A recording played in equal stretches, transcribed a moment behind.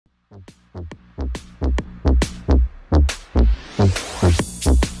Gra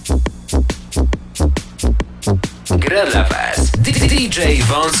dla was DJ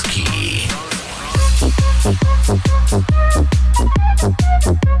Wonsky.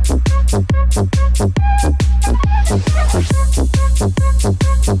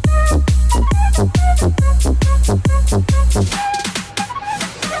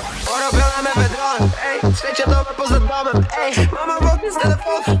 Porobione mefedronem, ej, trzecia doba poza domem, ej, mama w oknie z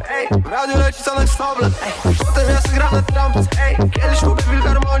telefonu, ej, w radiu leci Sonek Soblet, ej, potem ja sobie gram na trumpet, ej, kiedyś kupię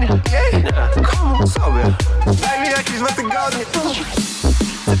filharmonię, jej, komu sobie, daj mi jakieś 2 tygodnie,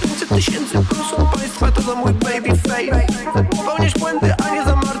 za 500 000 proszę państwa to za mój baby fame, popełniać błędy, a nie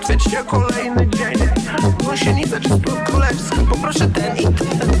zamartwiać się kolejny dzień, gąsienica czy spod królewski, poproszę ten i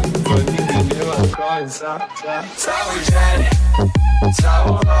ten, bo nigdy nie ma końca, cały dzień,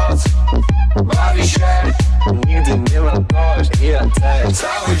 całą noc, bawi się, nigdy nie ma dość i ja też,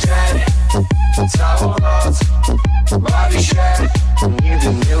 cały dzień, całą noc, bawi się,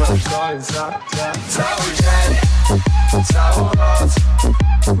 nigdy nie ma końca, cały dzień, całą noc,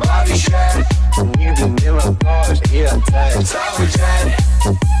 bawi się, nigdy nie ma dość i ja też, cały dzień,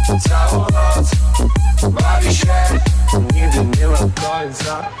 całą noc, bawi się, nigdy nie ma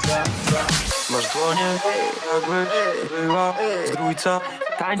końca. Masz dłonie, jakbyś była zdrójca,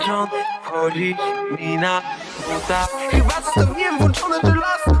 tańczą, wchodzi mi na buta. Chyba zostawiłem włączone do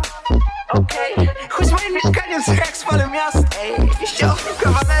lasu. Okej, choć moje mieszkanie z jak spalę miast. Iście okno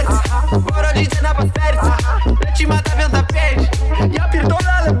kawalerce, bo rodzice na pasterce. Leci mata 5:05, ja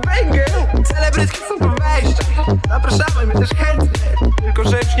pierdolę, ale banger. Celebrytki są po wejściach, zapraszamy mnie też chętnie, tylko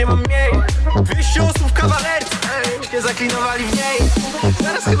że już nie mam miejsc. 200 osób w kawalerce, się zaklinowali w niej.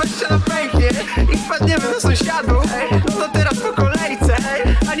 Zaraz chyba ściana pęknie i wpadniemy do sąsiadów. No to teraz po kolejce,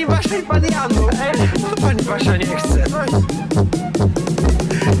 ani Basia i pan Janu. No to pani Basia nie chce,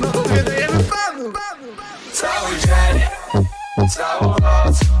 no to zwiadujemy panu. Cały dzień, całą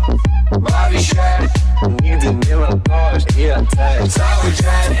noc, bawi się, nigdy nie ma dość i ja też. Cały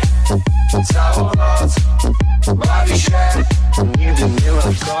dzień, całą noc, bawi się, nigdy nie ma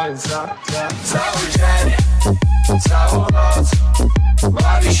końca. Cały dzień, całą noc,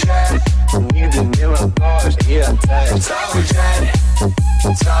 bawi się, nigdy nie ma dość i ja też. Cały dzień,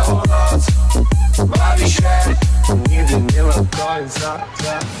 całą noc, bawi się, nigdy nie ma końca.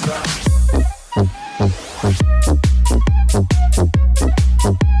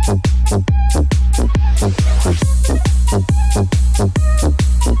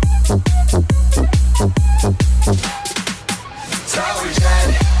 Cały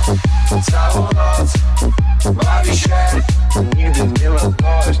dzień, całą noc, bawi się, nigdy nie ma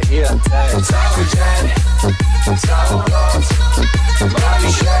dość i ja też. Cały dzień, całą noc,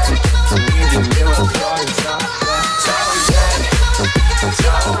 bawi się, nigdy nie ma końca. Cały dzień,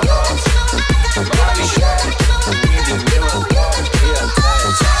 całą noc, bawi się, nigdy nie ma dość i ja też.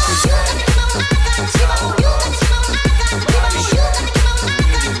 Cały dzień, całą noc, bawi się,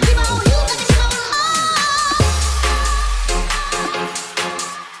 nigdy nie ma końca.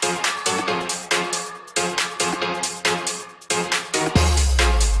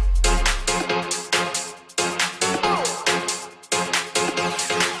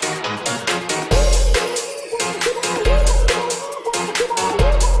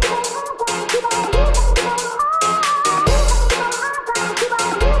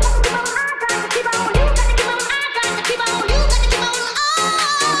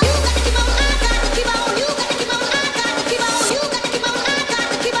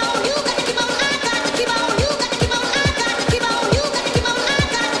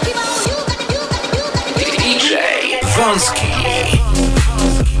 Wonsky.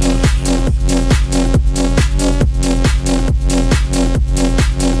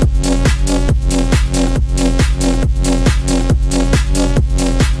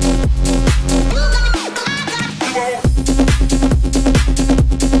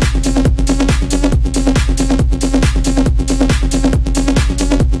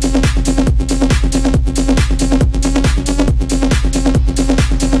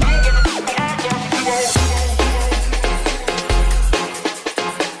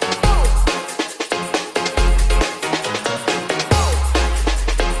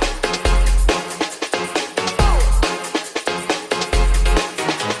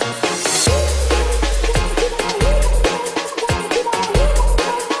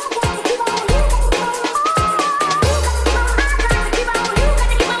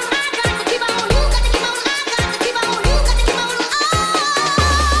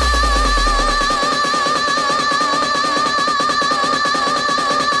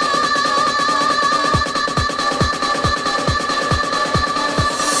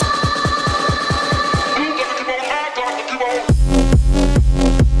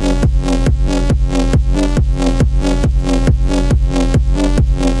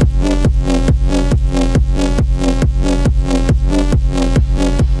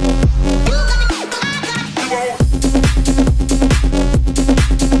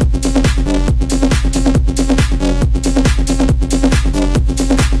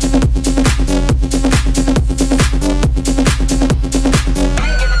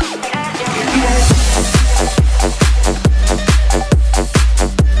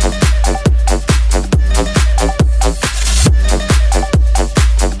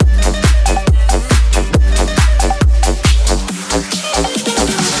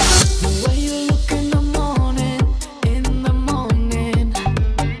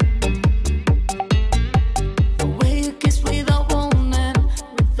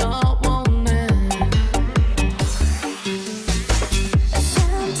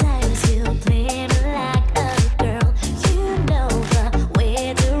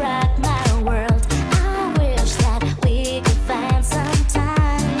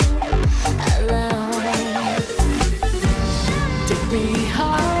 me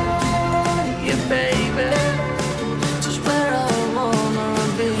higher, baby. Just where I wanna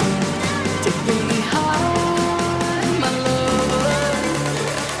be. Take me high, my lover.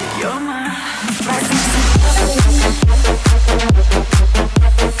 You're my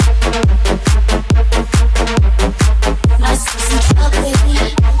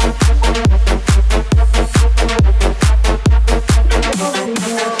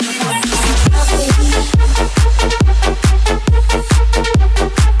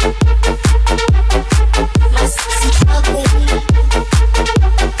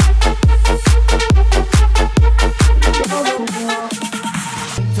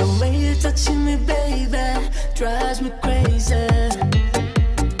drives me crazy.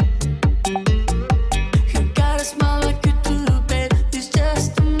 You got a smile like you do, babe. It's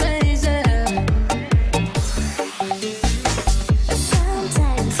just amazing.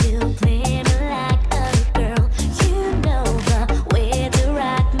 Sometimes you play me like a girl. You know the way to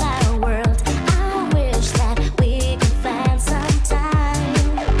rock my world. I wish that we could find some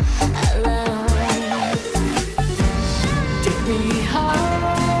time alone. Take me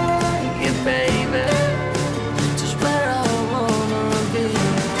higher, baby.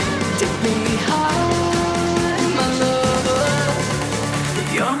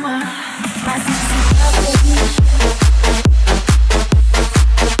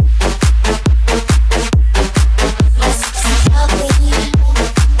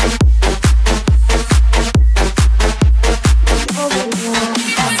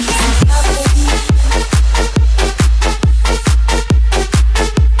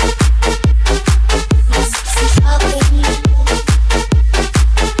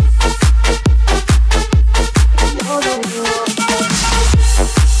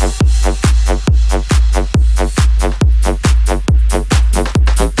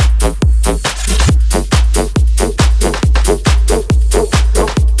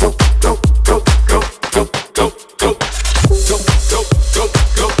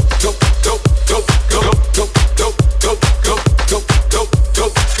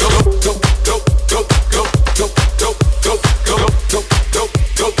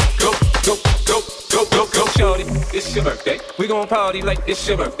 Party like it's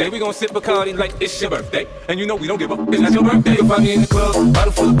your birthday. We gon' sip Bacardi like it's your birthday. And you know we don't give up, it's not your birthday. You'll find me in the club,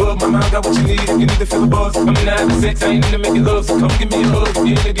 bottle full of bub. My mind got what you need if you need to feel the buzz. I'm in the having sex, I ain't into making love. So come give me a hug if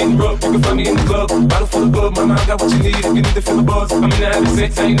you're into getting rough. You can find me in the club, bottle full of bub. My mind got what you need if you need to feel the buzz. I'm in the having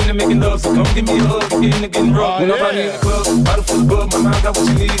sex, I ain't into making love. So come give me a hug if you're into getting rough. When I find me in the club, bottle full of bub. My mind got what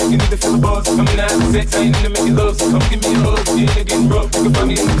you need if you need to feel the buzz. I'm in the having sex, I ain't into making love. So come give me a hug if you're into getting rough. You can find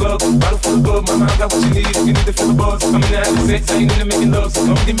me in the club, bottle full of bub. My mind got what you need if you need to feel the buzz. I'm in the having sex, I ain't into making love. So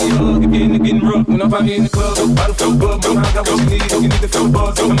come give me a hug if you're into getting rough. When I find me in the club, bottle full of bub. My mind got what you need if you need to feel the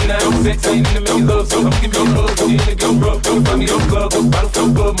buzz. I'm in the having sex, I ain't into making love. So come give me a hug if you're into getting rough. You can find me in the club, bottle full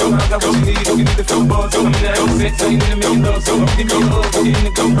of bub. My mind got what you need if you need to feel the buzz. I'm in the having sex, I ain't into making love. So come give me a hug if you're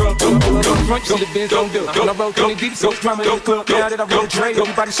into getting rough. Don't front, so the Benz don't do. When I roll 20 deep, so drama in the club. Now that I roll trade,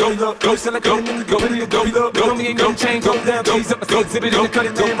 everybody show me love. Go sell like a nigga, go really go be love. Go me ain't no change, go down, please up. I still exhibit in the cut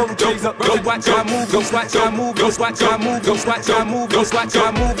it down, roll the trees up. Go watch how I move, go watch how I move, go watch how I move, go watch how I move, go watch how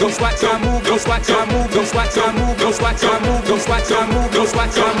I move, go watch how I move, go watch how I move, go watch how I move, go watch how I move, go watch how I move, go watch how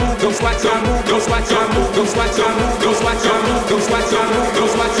I move, go watch how I move, go watch how I move, go watch how I move, go watch how I move, go watch how I move, go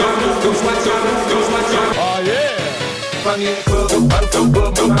watch how I move, go watch how I move, go watch how I move. Oh yeah. Find me in the club, bottle full of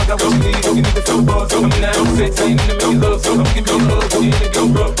bub. My mind got what you need, you need to feel the buzz. I'm in the having sex, I ain't into making love. So come give me a hug, if you're into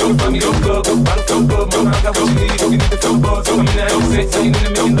getting rough. You can find me in the club, bottle full of bub. My mind got what you need, you need to feel the buzz. I'm in the having sex, I ain't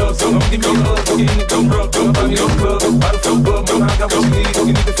into making love. So come give me a hug, if you're into getting rough. You can find me in the club, bottle full of bub. My mind got what you need, you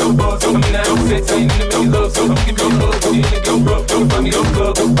need to feel the buzz. I'm in the having sex, I ain't into making love. So come give me a hug, if you're into getting rough. You can find me in the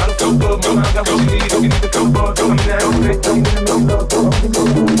club, bottle full of bub. My mind got what you need, you need to feel the buzz. I'm in the having sex, I ain't into making love. So come give me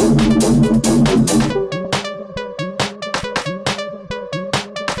a hug.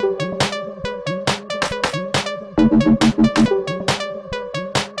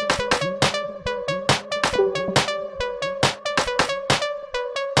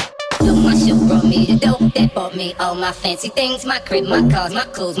 My shoe brought me the dope that bought me all my fancy things. My crib, my cars, my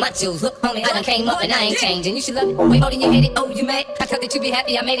clothes, my jewels. Look, homie, I done came up and I ain't changing. You should love it way more than you hate it. Oh, you mad? I thought that you be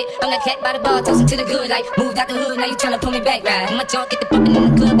happy I made it. I'm that cat by the bar, toasting to the good life. Moved out the hood, now you tryna pull me back, right? My junk get the bumpin'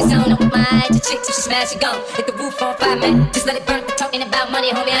 in the club, it's on. I'm with my eyes, the chicks, if she smash, she gone. Hit the roof for 5 minutes, just let it burn. Talking about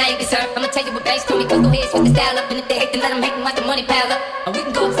money, homie, I ain't concerned. I'ma tell you what banks told me, cause go ahead, switch the style up. And if they hate, then let them hate and watch the money pile up. Or we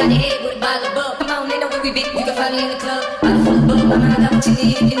can go upside your head with a bottle of bug. Come on, they know where we be. You can find me in the club, bottle full of bug. My mind got what you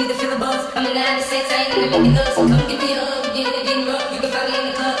need, you need to feel the buzz. I'm in the having sex, I ain't into making love. So come give me a hug, if you're getting rough. You can find me in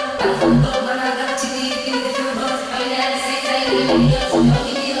the club, bottle full of bug. My mind got what you need, you need to feel the buzz. I'm in the having sex, I ain't into making love. So come give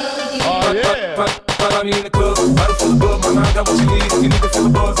me a hug, if you're getting rough. Find me in the club, bottle full of bub. My mind got got what you need if you need to feel the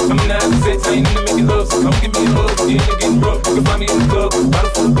buzz. I'm in the having sex, I ain't into making love, so come give me a hug. If you're getting rough, you can find me in the club.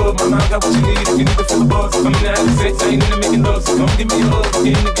 Bottle full of bug, my mind got what you need if you need to feel the buzz. I'm in the having sex, I ain't into making love, so come give me a hug.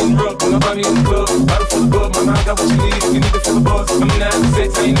 If you're getting rough, you can find me in the club. Bottle full of bug, my mind got what you need if you need to feel the buzz. I'm in the having sex,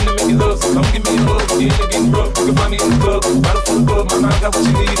 I ain't into making love, so come give me a hug. If you're getting rough, you can find me in the club. Bottle full of bug, my mind got what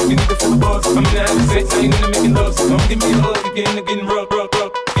you need if you need to feel the buzz. I'm in the having sex, I ain't into making love, so come give me a hug. If you're getting rough, getting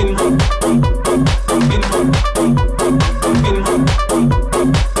rough, getting rough, getting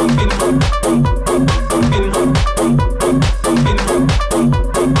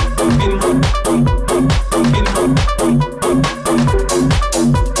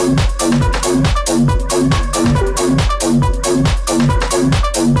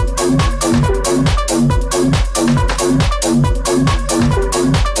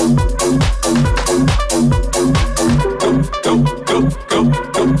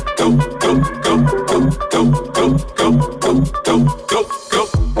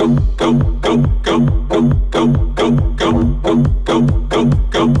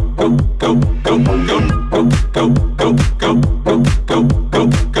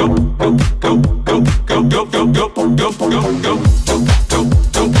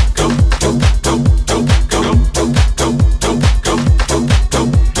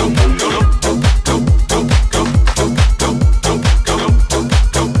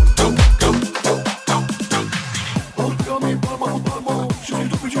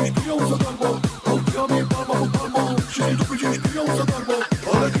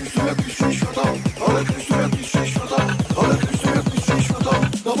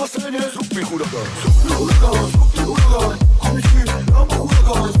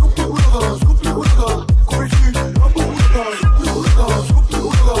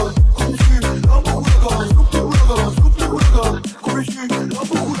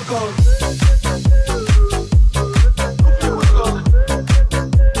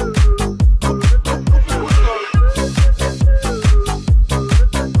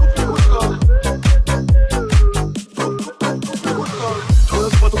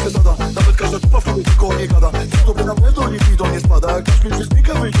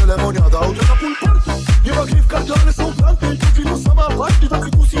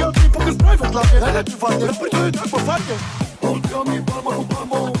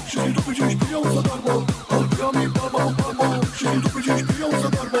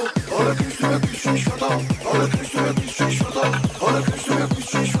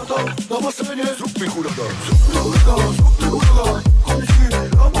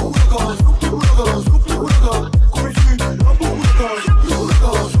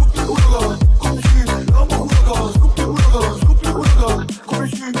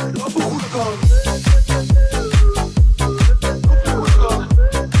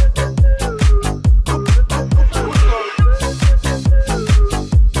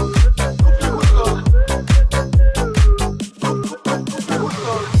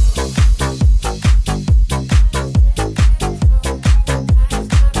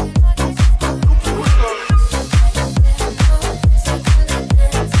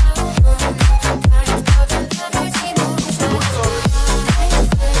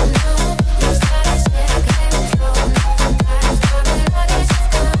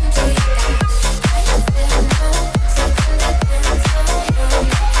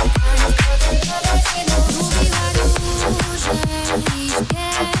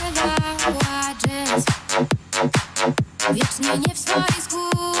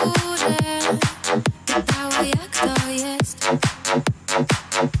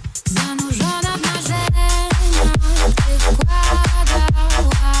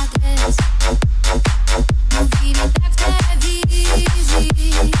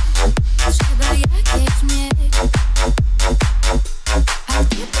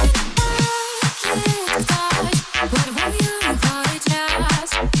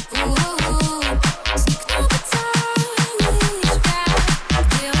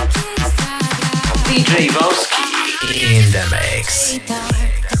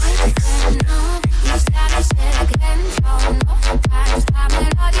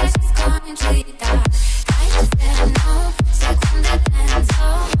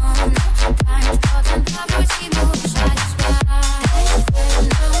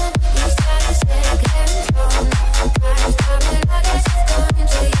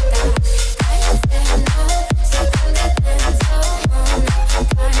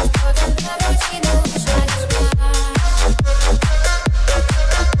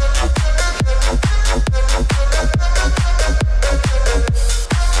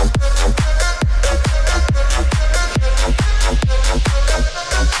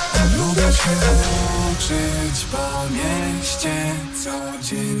co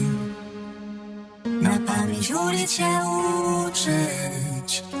dzień. Na pamięć ulic się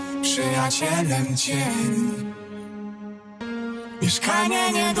uczyć, przyjacielem cień.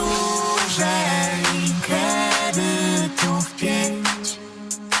 Mieszkanie nieduże i kredytów 5.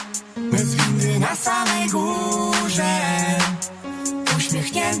 Bez windy na samej górze,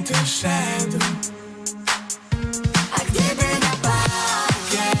 uśmiechnięty szedł. A gdyby na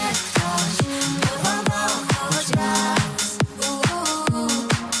parkiet ktoś dorwał choć raz,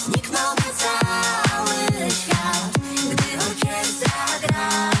 zniknąłby cały świat, gdy orkiestra gra.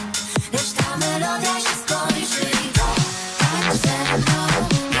 Lecz ta melodia się skończy i to tańcz ze mną,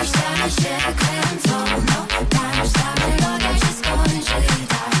 niech ściany się kręcą. No tańcz, ta melodia się skończy i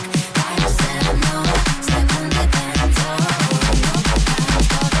tak. Tańcz ze mną, sekundy kręcą. No tańcz,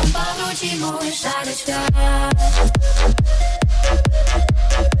 potem powróci mój szary świat.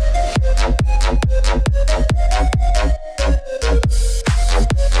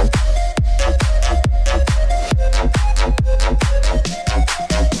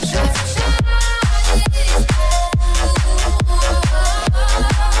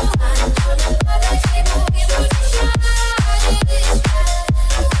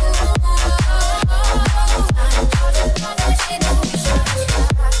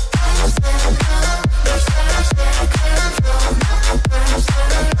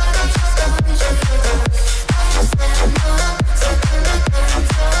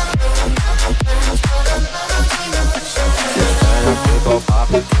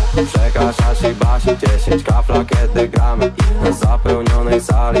 Przekażasz i basi 10 kafla, kiedy gramy na zapełnionej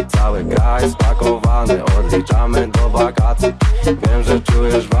sali. Cały kraj spakowany, odliczamy do wakacji. Wiem, że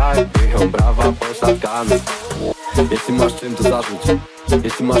czujesz vibe, biją brawa pośladkami. Jeśli masz czym, to zarzuć.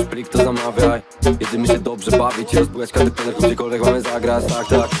 Jeśli masz plik, to zamawiaj. Jedziemy się dobrze bawić i rozbujać każdy plener, gdziekolwiek mamy zagrać. Tak,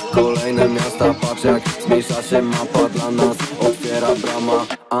 tak, kolejne miasta, patrz jak zmniejsza się mapa dla nas. Otwiera brama,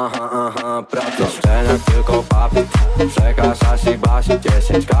 aha, aha, praca. Szczeniak tylko papi, przekażasz i basi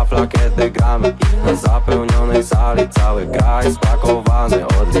 10 kafla, kiedy gramy na zapełnionej sali. Cały kraj spakowany,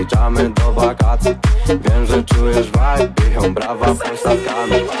 odliczamy do wakacji. Wiem, że czujesz vibe, biją brawa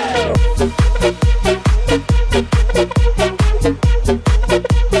pośladkami.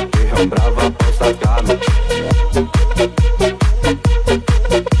 Biją brawa pośladkami.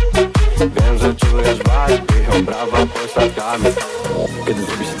 Wiem, że czujesz vibe, biją brawa pośladkami. Kiedy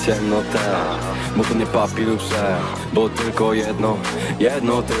zrobi się ciemno teraz, bo to nie papilusze, bo tylko jedno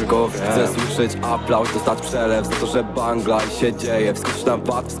tylko wiem. Chcę słyszeć aplauz, dostać przelew za to, że bangla i się dzieje. Wskoczyć na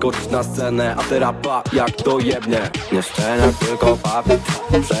pad, wskoczyć na scenę, a teraz pa, jak to jebnie. Nie szczeniak, tylko papi,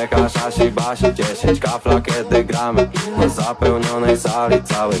 przekażasz i basi 10 kafla, kiedy gramy na zapełnionej sali.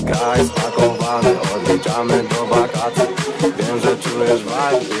 Cały kraj spakowany, odliczamy do wakacji. Wiem, że czujesz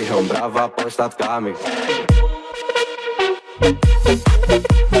vibe, biją brawa pośladkami.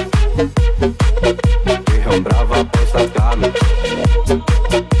 Biją brawa pośladkami.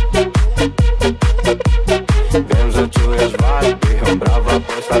 Wiem, że czujesz vibe, biją brawa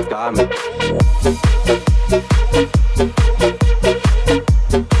pośladkami.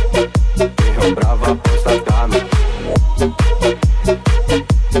 Biją brawa pośladkami.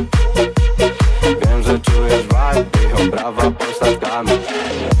 Wiem, że czujesz vibe, biją brawa pośladkami.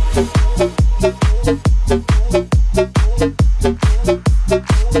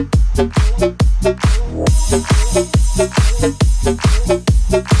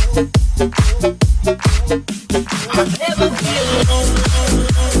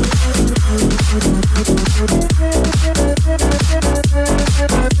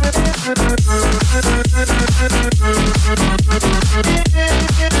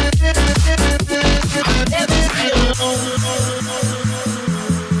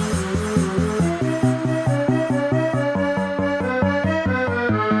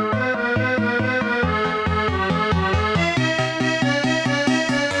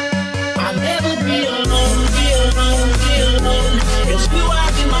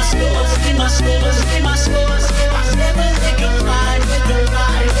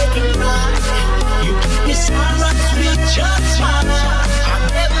 Sunrise.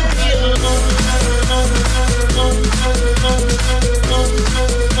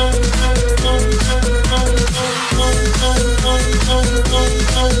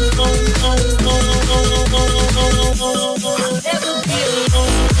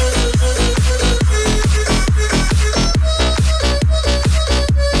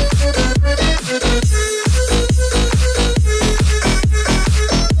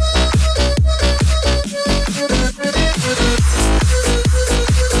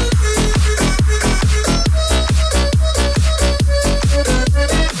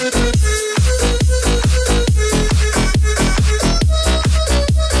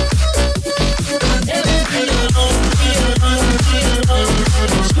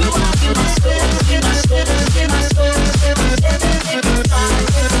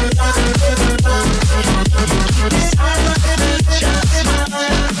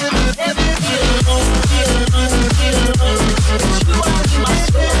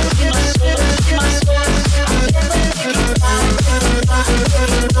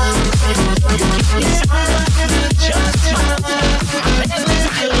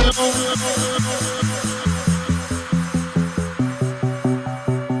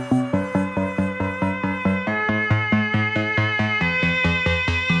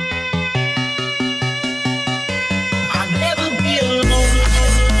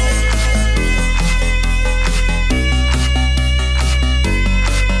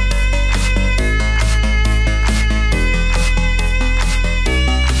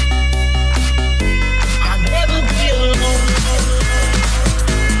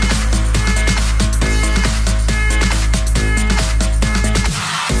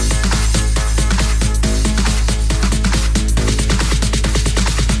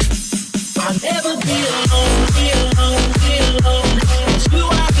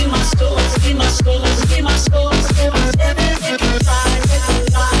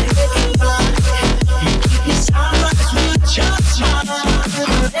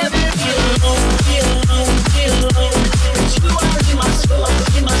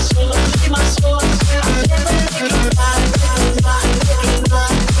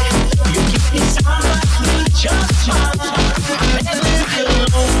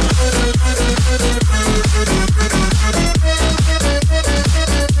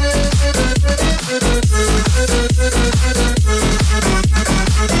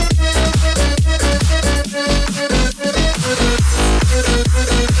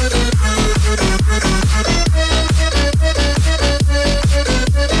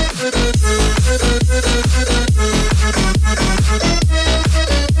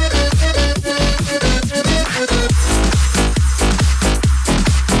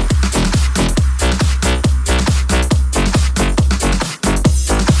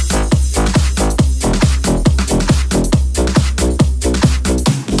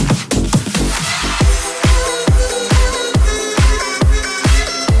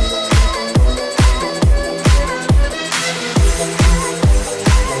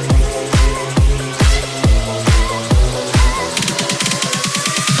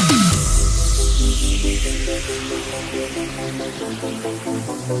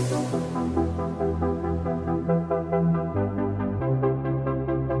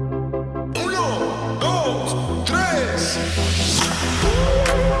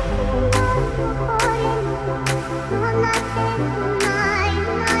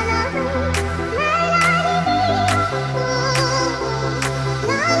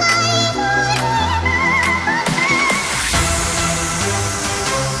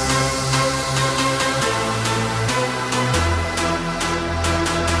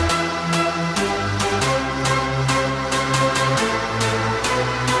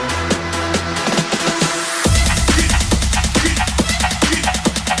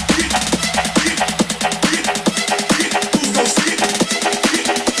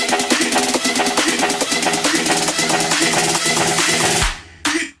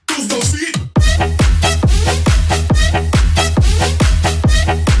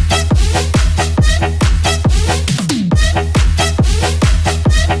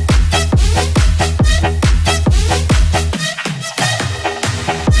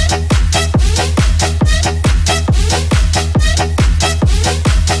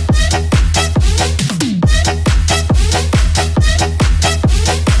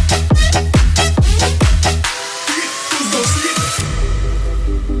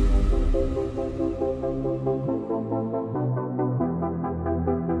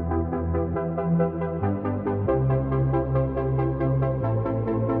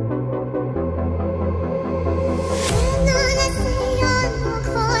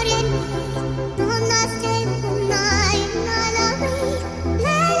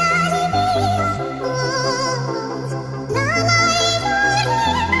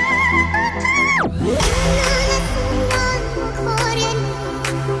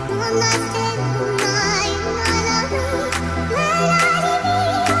 nas